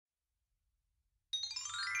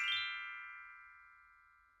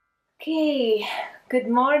Okay, good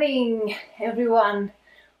morning, everyone.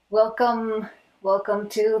 Welcome, welcome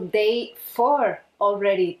to day 4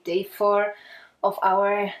 already, day 4 of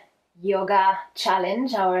our yoga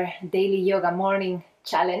challenge, our daily yoga morning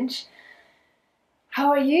challenge. How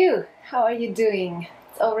are you? How are you doing?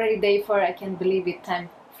 It's already day 4. I can't believe it. Time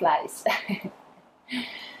flies.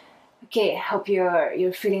 Okay, I hope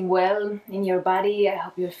you're feeling well in your body. I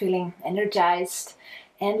hope you're feeling energized.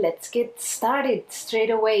 And let's get started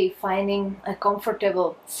straight away, finding a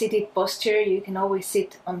comfortable seated posture. You can always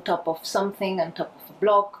sit on top of something, on top of a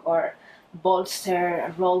block or bolster,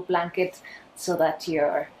 a roll blanket, so that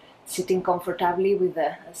you're sitting comfortably with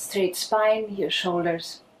a straight spine, your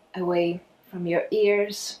shoulders away from your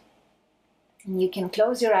ears. And you can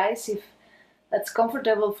close your eyes if that's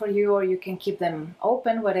comfortable for you, or you can keep them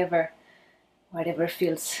open, whatever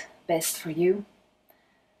feels best for you,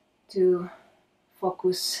 to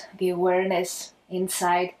focus the awareness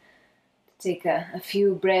inside, to take a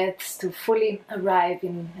few breaths to fully arrive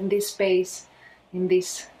in this space, in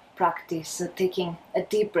this practice. So taking a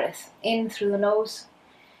deep breath in through the nose,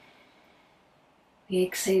 we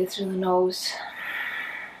exhale through the nose,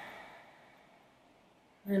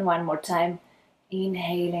 and one more time,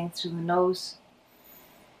 inhaling through the nose,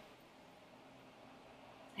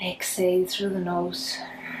 exhale through the nose.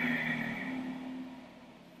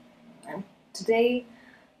 And today,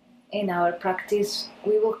 in our practice,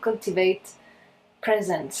 we will cultivate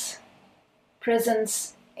presence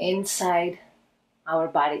inside our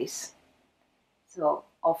bodies. So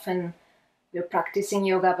often we're practicing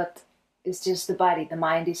yoga, but it's just the body, the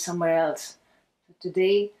mind is somewhere else. So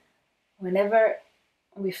today, whenever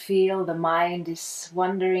we feel the mind is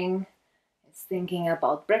wandering, it's thinking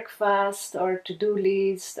about breakfast or to-do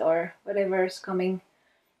list or whatever is coming,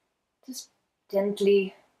 just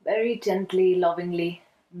gently, very gently, lovingly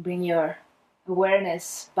bring your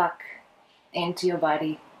awareness back into your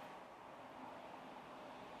body,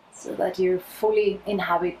 so that you fully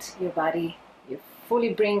inhabit your body. You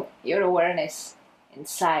fully bring your awareness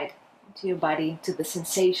inside, into your body, to the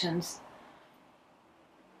sensations,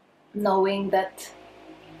 knowing that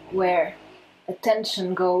where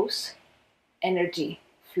attention goes, energy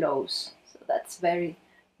flows. So that's very,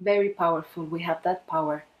 very powerful. We have that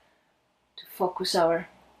power to focus our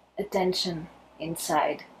attention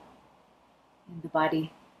inside in the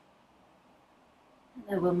body. And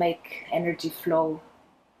that will make energy flow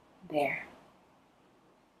there.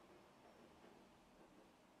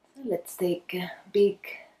 So let's take a big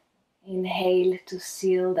inhale to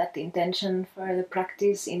seal that intention for the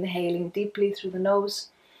practice, inhaling deeply through the nose.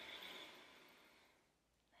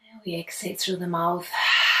 And we exhale through the mouth.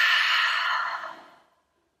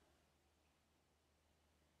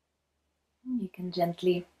 You can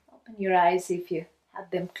gently open your eyes if you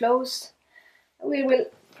have them closed. We will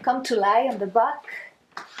come to lie on the back.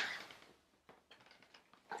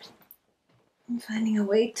 I'm finding a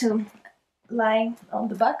way to lying on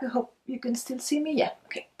the back. I hope you can still see me. Yeah,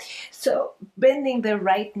 okay. So bending the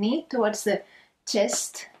right knee towards the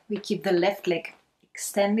chest. We keep the left leg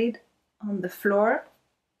extended on the floor.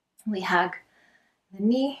 We hug the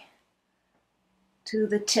knee to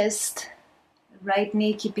the chest, right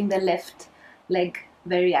knee keeping the left leg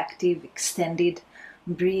very active, extended,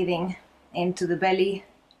 breathing into the belly,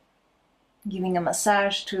 giving a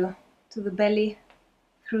massage to the belly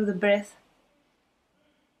through the breath.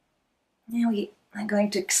 Now we are going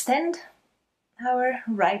to extend our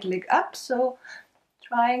right leg up, so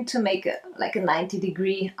trying to make a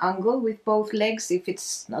 90-degree angle with both legs. If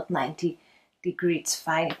it's not 90 degrees, it's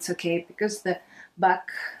fine, it's okay, because the back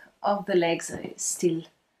of the legs is still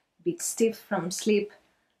a bit stiff from sleep.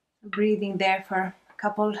 Breathing there for a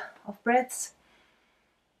couple of breaths.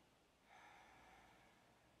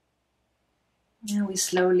 And we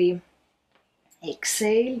slowly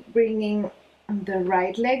exhale, bringing the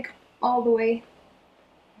right leg all the way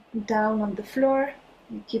down on the floor.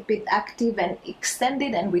 We keep it active and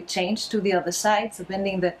extended, and we change to the other side. So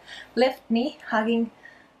bending the left knee, hugging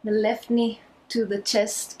the left knee to the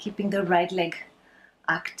chest, keeping the right leg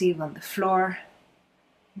active on the floor.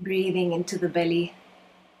 Breathing into the belly.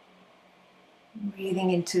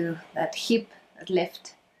 Breathing into that hip, that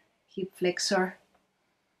left hip flexor.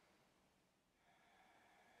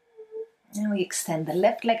 And we extend the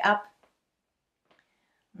left leg up,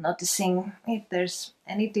 noticing if there's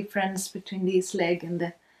any difference between this leg and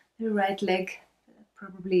the right leg.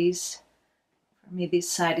 Probably is. For me, this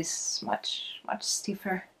side is much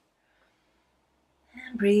stiffer.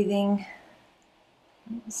 And breathing.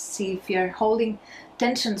 See if you're holding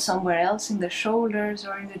tension somewhere else in the shoulders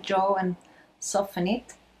or in the jaw, and soften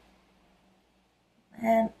it.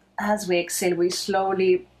 And as we exhale, we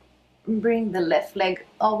slowly bring the left leg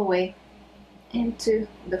all the way into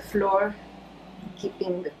the floor,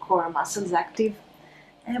 keeping the core muscles active.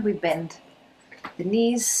 And we bend the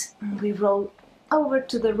knees, we roll over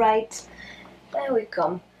to the right, and we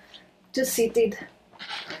come to seated,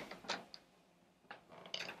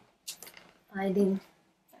 finding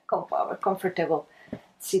our comfortable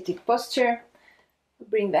seated posture. We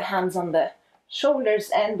bring the hands on the shoulders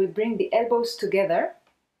and we bring the elbows together.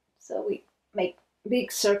 So we make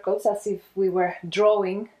big circles as if we were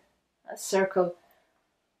drawing a circle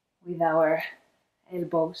with our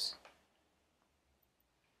elbows.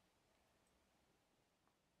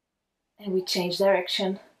 And we change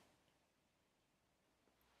direction.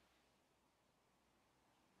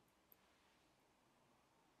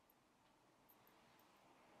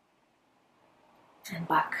 And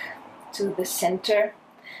back to the center.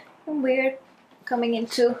 And we're coming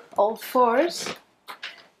into all fours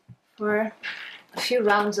for a few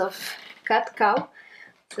rounds of cat-cow.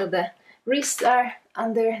 So the wrists are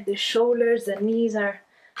under the shoulders, the knees are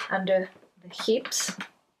under the hips.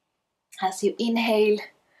 As you inhale,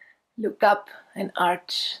 look up and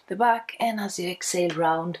arch the back, and as you exhale,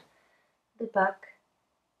 round the back.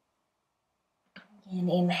 And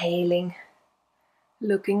inhaling,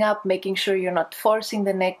 looking up, making sure you're not forcing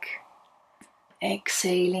the neck.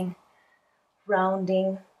 Exhaling,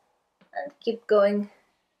 rounding, and keep going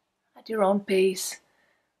at your own pace,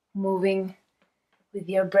 moving with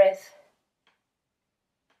your breath.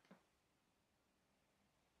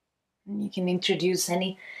 And you can introduce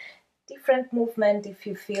any different movement if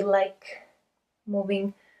you feel like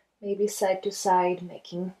moving maybe side to side,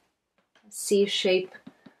 making a C shape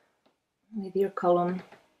with your column,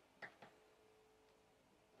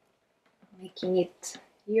 making it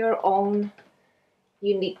your own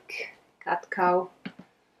unique cat-cow.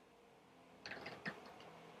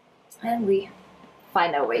 And we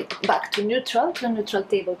find our way back to neutral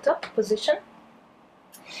tabletop position.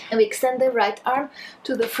 And we extend the right arm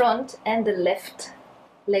to the front and the left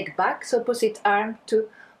leg back, so opposite arm to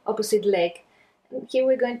opposite leg. And here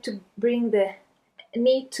we're going to bring the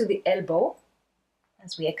knee to the elbow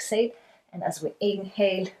as we exhale, and as we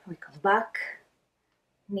inhale, we come back,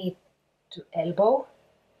 knee to elbow.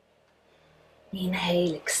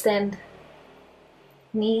 Inhale, extend,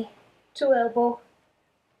 knee to elbow,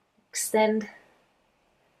 extend,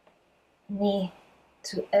 knee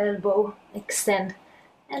to elbow, extend,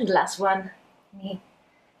 and last one, knee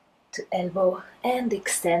to elbow and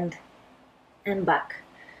extend, and back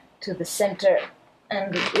to the center.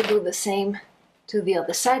 And we do the same to the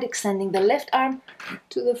other side, extending the left arm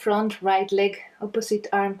to the front, right leg, opposite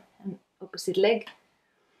arm and opposite leg.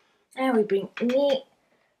 And we bring knee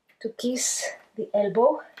to kiss the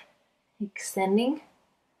elbow, extending,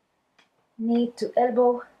 knee to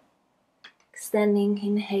elbow, extending,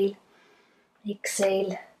 inhale,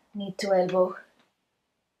 exhale, knee to elbow,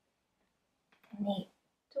 knee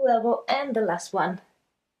to elbow, and the last one,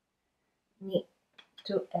 knee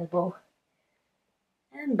to elbow,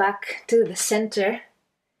 and back to the center.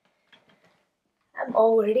 I'm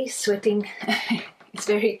already sweating. It's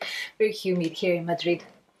very, very humid here in Madrid.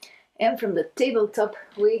 And from the tabletop,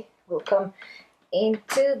 we will come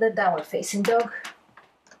into the downward facing dog.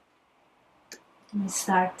 And we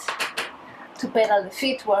start to pedal the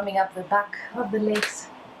feet, warming up the back of the legs.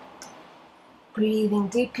 Breathing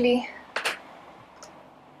deeply.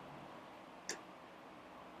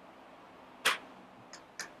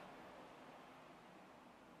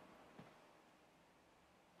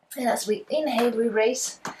 And as we inhale, we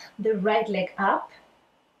raise the right leg up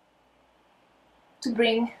to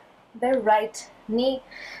bring the right knee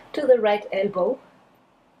to the right elbow.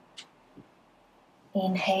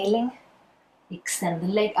 Inhaling, extend the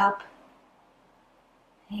leg up.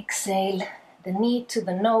 Exhale, the knee to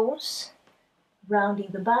the nose,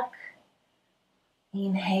 rounding the back.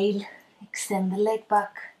 Inhale, extend the leg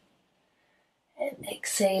back. And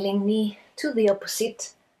exhaling, knee to the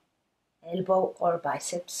opposite elbow or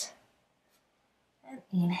biceps. And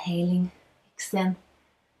inhaling, extend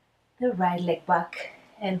the right leg back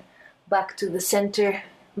and back to the center,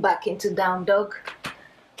 back into down dog.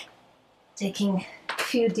 Taking a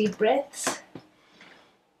few deep breaths.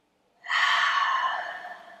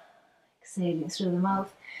 Exhaling through the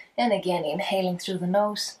mouth, and again inhaling through the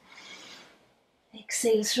nose.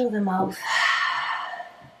 Exhale through the mouth.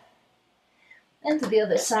 And to the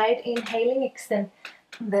other side, inhaling, extend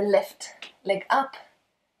the left leg up.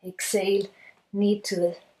 Exhale, knee to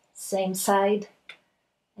the same side,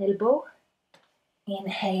 elbow.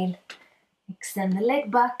 Inhale, extend the leg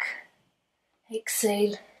back.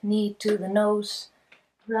 Exhale, knee to the nose,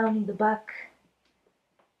 rounding the back.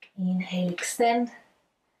 Inhale, extend.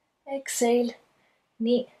 Exhale,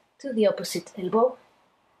 knee to the opposite elbow.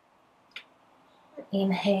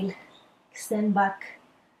 Inhale, extend back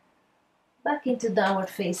into downward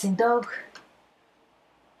facing dog.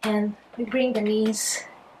 And we bring the knees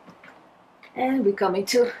and we come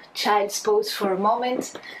into child's pose for a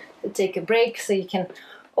moment to take a break, so you can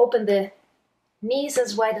open the knees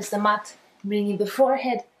as wide as the mat, bringing the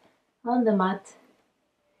forehead on the mat,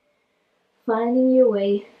 finding your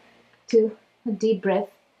way to a deep breath,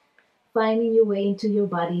 finding your way into your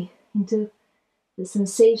body, into the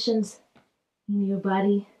sensations in your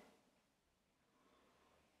body.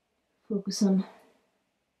 Focus on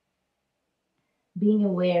being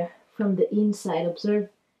aware from the inside. Observe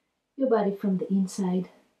your body from the inside.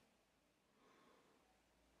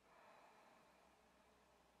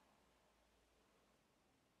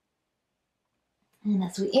 And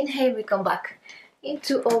as we inhale, we come back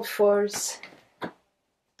into all fours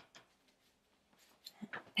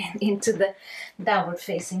and into the downward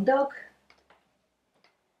facing dog.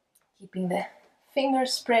 Keeping the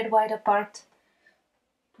fingers spread wide apart,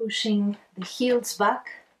 pushing the heels back.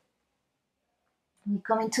 We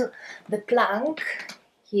come into the plank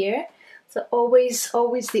here. So always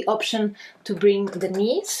the option to bring the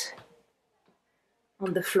knees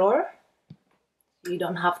on the floor. You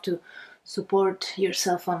don't have to support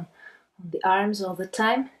yourself on the arms all the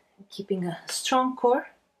time, keeping a strong core.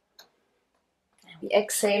 And we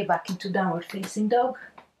exhale back into downward facing dog.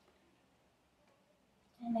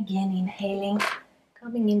 And again, inhaling,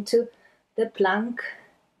 coming into the plank,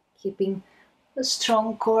 keeping a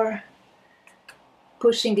strong core,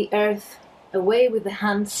 pushing the earth away with the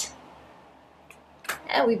hands.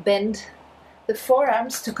 And we bend the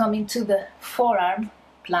forearms to come into the forearm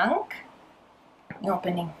plank,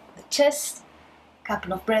 opening the chest,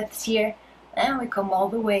 couple of breaths here, and we come all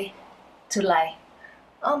the way to lie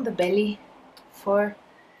on the belly for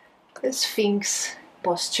the Sphinx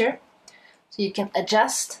posture. So you can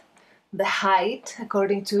adjust the height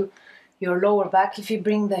according to your lower back. If you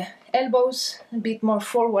bring the elbows a bit more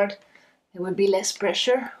forward, there will be less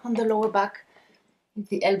pressure on the lower back. If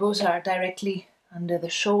the elbows are directly under the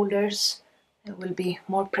shoulders, there will be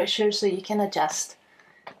more pressure, so you can adjust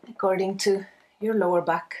according to your lower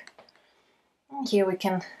back. And here we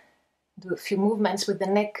can do a few movements with the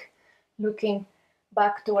neck looking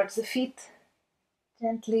back towards the feet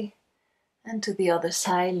gently, and to the other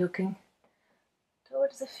side looking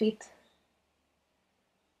towards the feet.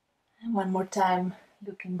 And one more time,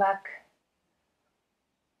 looking back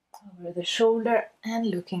over the shoulder and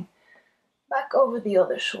looking back over the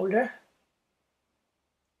other shoulder.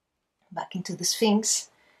 Back into the Sphinx.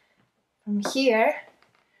 From here,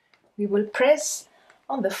 we will press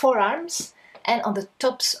on the forearms and on the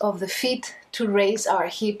tops of the feet to raise our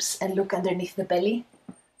hips and look underneath the belly.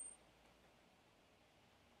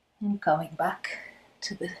 And coming back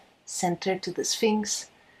to the center, to the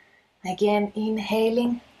Sphinx. Again,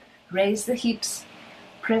 inhaling, raise the hips,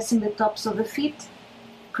 pressing the tops of the feet,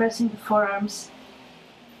 pressing the forearms,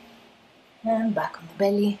 and back on the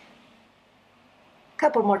belly.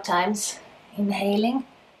 Couple more times, inhaling,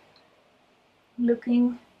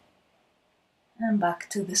 looking, and back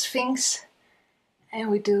to the Sphinx.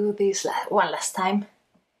 And we do this one last time.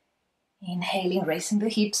 Inhaling, raising the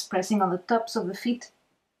hips, pressing on the tops of the feet.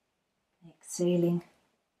 Exhaling,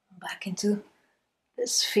 back into the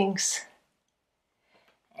Sphinx.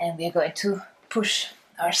 And we are going to push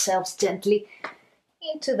ourselves gently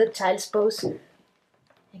into the child's pose.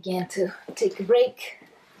 Again, to take a break.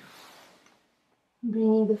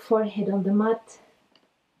 Bringing the forehead on the mat.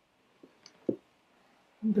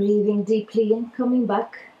 Breathing deeply and coming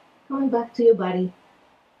back to your body.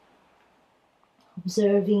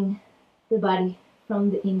 Observing the body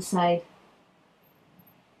from the inside.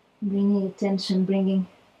 Bringing attention, bringing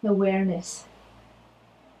awareness,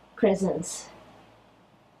 presence.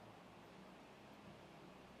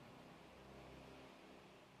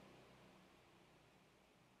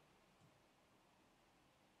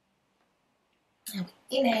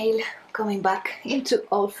 Inhale, coming back into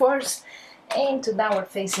all fours, into downward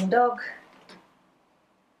facing dog.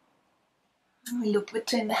 We look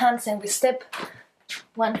between the hands and we step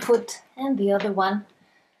one foot and the other one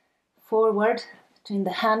forward between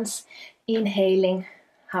the hands. Inhaling,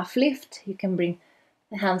 half lift. You can bring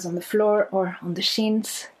the hands on the floor or on the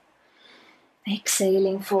shins.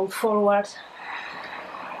 Exhaling, fold forward.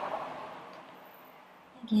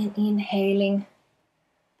 Again, inhaling,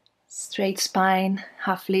 straight spine,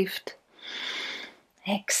 half lift.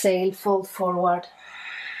 Exhale, fold forward.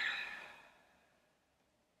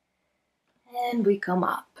 And we come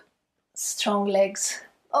up. Strong legs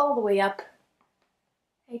all the way up.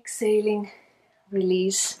 Exhaling,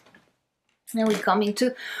 release. And we come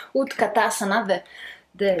into Utkatasana,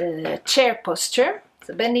 the chair posture.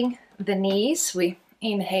 So bending the knees, we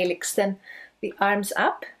inhale, extend the arms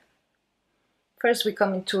up. First we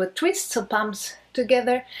come into a twist, so palms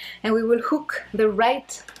together, and we will hook the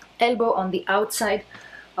right elbow on the outside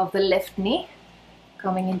of the left knee,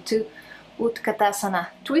 coming into Utkatasana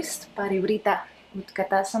twist, Parivrita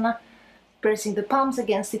Utkatasana, pressing the palms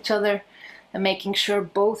against each other and making sure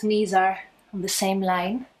both knees are on the same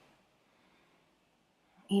line.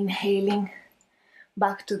 Inhaling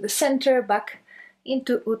back to the center, back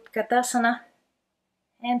into Utkatasana,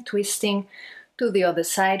 and twisting to the other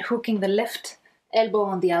side, hooking the left elbow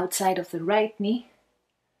on the outside of the right knee,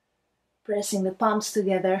 pressing the palms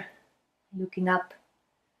together, looking up,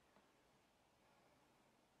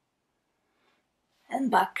 and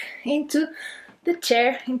back into the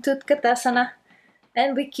chair, into Utkatasana,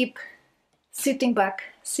 and we keep sitting back,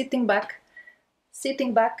 sitting back,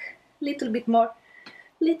 sitting back, little bit more,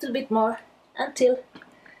 until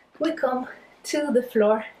we come to the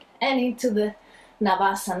floor and into the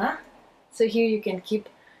Navasana. So here you can keep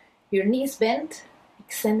your knees bent,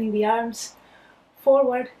 extending the arms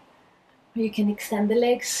forward. You can extend the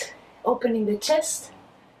legs, opening the chest,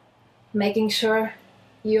 making sure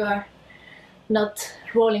you are not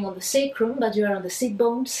rolling on the sacrum, but you are on the sit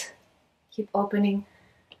bones. Keep opening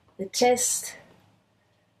the chest.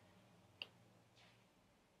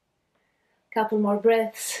 Couple more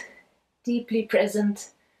breaths, deeply present,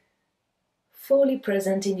 fully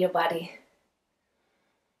present in your body.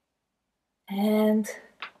 And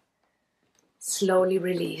slowly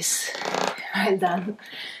release. Well done.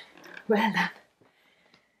 Well done.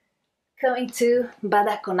 Coming to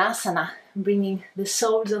Baddha Konasana, bringing the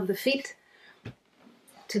soles of the feet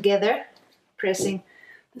together, pressing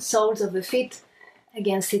the soles of the feet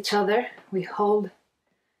against each other. We hold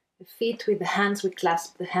the feet with the hands, we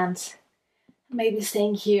clasp the hands. Maybe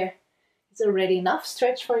staying here is already enough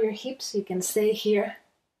stretch for your hips. You can stay here,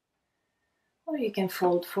 or you can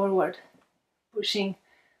fold forward, pushing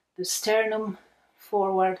the sternum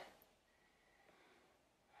forward.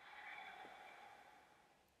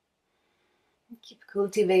 Keep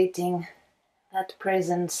cultivating that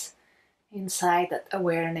presence inside, that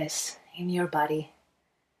awareness in your body,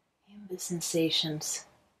 in the sensations.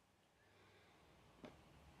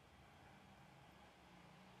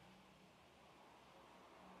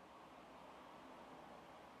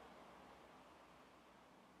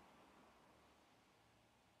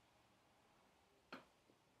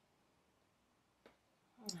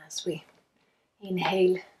 As we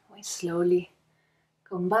inhale, we slowly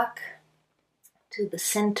come back to the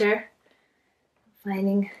center,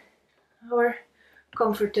 finding our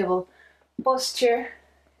comfortable posture.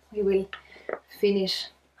 We will finish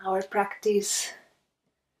our practice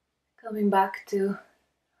coming back to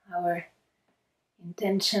our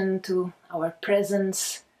intention, to our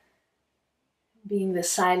presence, being the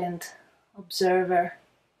silent observer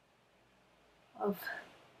of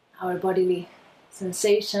our bodily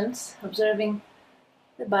sensations, observing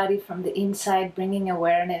the body from the inside, bringing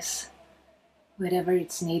awareness wherever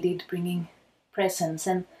it's needed, bringing presence.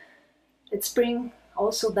 And let's bring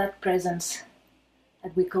also that presence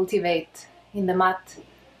that we cultivate in the mat.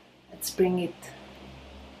 Let's bring it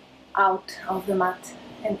out of the mat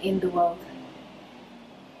and in the world.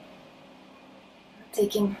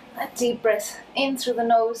 Taking a deep breath in through the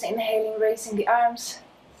nose, inhaling, raising the arms.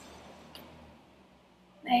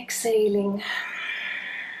 Exhaling,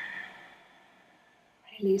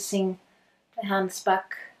 releasing the hands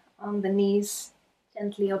back on the knees,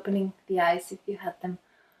 gently opening the eyes if you had them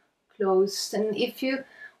closed. And if you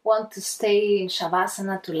want to stay in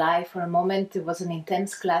Shavasana to lie for a moment, it was an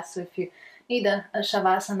intense class, so if you need a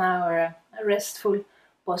Shavasana or a restful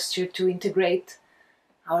posture to integrate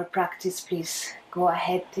our practice, please go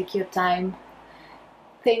ahead, take your time.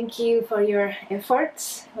 Thank you for your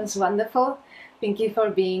efforts, it was wonderful. Thank you for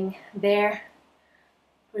being there,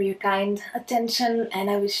 for your kind attention, and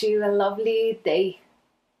I wish you a lovely day.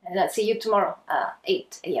 And I'll see you tomorrow,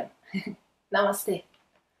 8 a.m. Namaste.